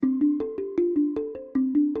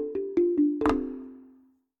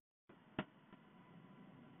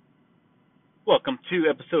Welcome to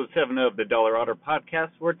episode 7 of the Dollar Auto Podcast,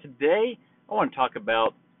 where today I want to talk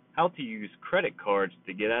about how to use credit cards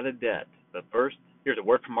to get out of debt. But first, here's a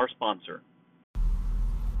word from our sponsor.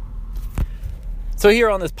 So here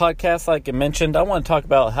on this podcast, like I mentioned, I want to talk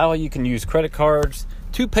about how you can use credit cards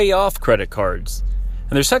to pay off credit cards.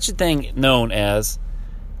 And there's such a thing known as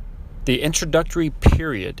the introductory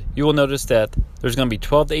period. You will notice that there's going to be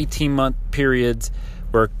 12 to 18 month periods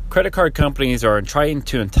where credit card companies are trying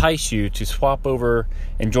to entice you to swap over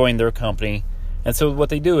and join their company. And so what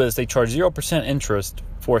they do is they charge 0% interest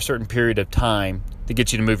for a certain period of time to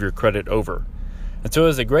get you to move your credit over. And so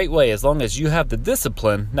it's a great way, as long as you have the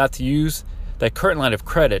discipline not to use that current line of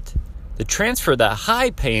credit, to transfer that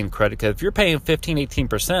high-paying credit, because if you're paying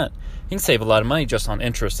 15-18%, you can save a lot of money just on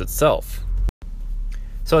interest itself.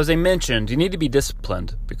 So as I mentioned, you need to be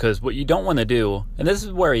disciplined, because what you don't want to do, and this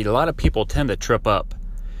is where a lot of people tend to trip up,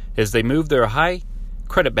 is they move their high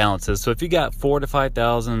credit balances. So if you got $4,000 to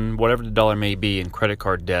 $5,000, whatever the dollar may be in credit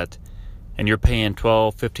card debt, and you're paying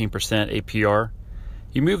 12-15% APR,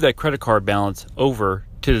 you move that credit card balance over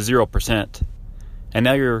to 0%. And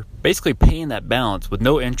now you're basically paying that balance with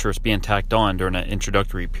no interest being tacked on during that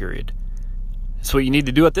introductory period. So what you need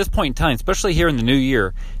to do at this point in time, especially here in the new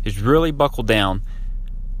year, is really buckle down,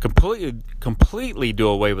 completely do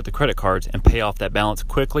away with the credit cards and pay off that balance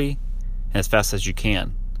quickly and as fast as you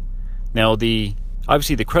can. Now,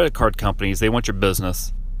 obviously the credit card companies, they want your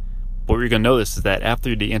business. What you're going to notice is that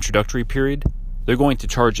after the introductory period, they're going to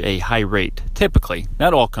charge a high rate. Typically,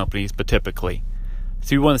 not all companies, but typically.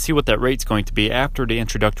 So you want to see what that rate's going to be after the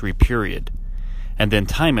introductory period, and then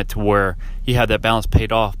time it to where you have that balance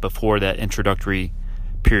paid off before that introductory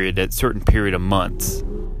period, that certain period of months.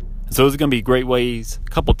 So those are going to be great ways, a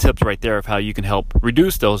couple tips right there of how you can help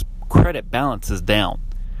reduce those credit balances down.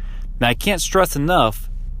 Now, I can't stress enough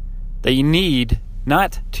that you need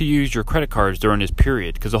not to use your credit cards during this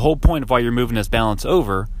period, because the whole point of why you're moving this balance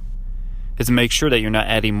over is to make sure that you're not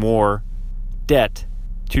adding more debt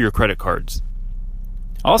to your credit cards.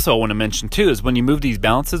 Also, I want to mention too is when you move these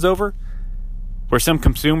balances over, where some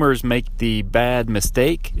consumers make the bad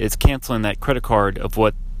mistake is canceling that credit card of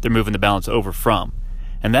what they're moving the balance over from.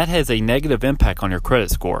 And that has a negative impact on your credit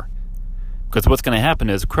score. Because what's going to happen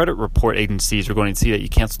is credit report agencies are going to see that you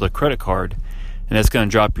canceled a credit card, and that's going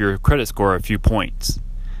to drop your credit score a few points.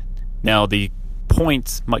 Now, the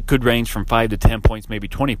points could range from 5 to 10 points, maybe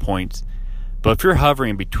 20 points. But if you're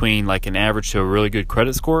hovering between like an average to a really good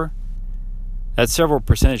credit score, that's several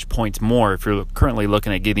percentage points more if you're currently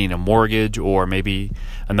looking at getting a mortgage or maybe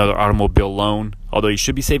another automobile loan. Although you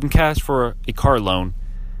should be saving cash for a car loan,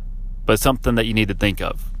 but it's something that you need to think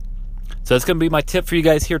of. So that's going to be my tip for you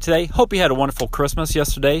guys here today. Hope you had a wonderful Christmas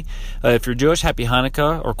yesterday. If you're Jewish, happy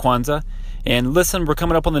Hanukkah or Kwanzaa. And listen, we're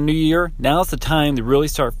coming up on the new year. Now's the time to really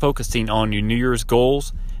start focusing on your New Year's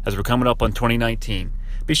goals as we're coming up on 2019.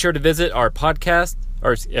 Be sure to visit our podcast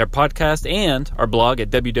and our blog at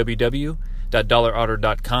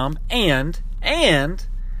www.dollarauto.com. And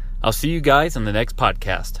I'll see you guys on the next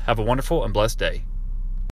podcast. Have a wonderful and blessed day.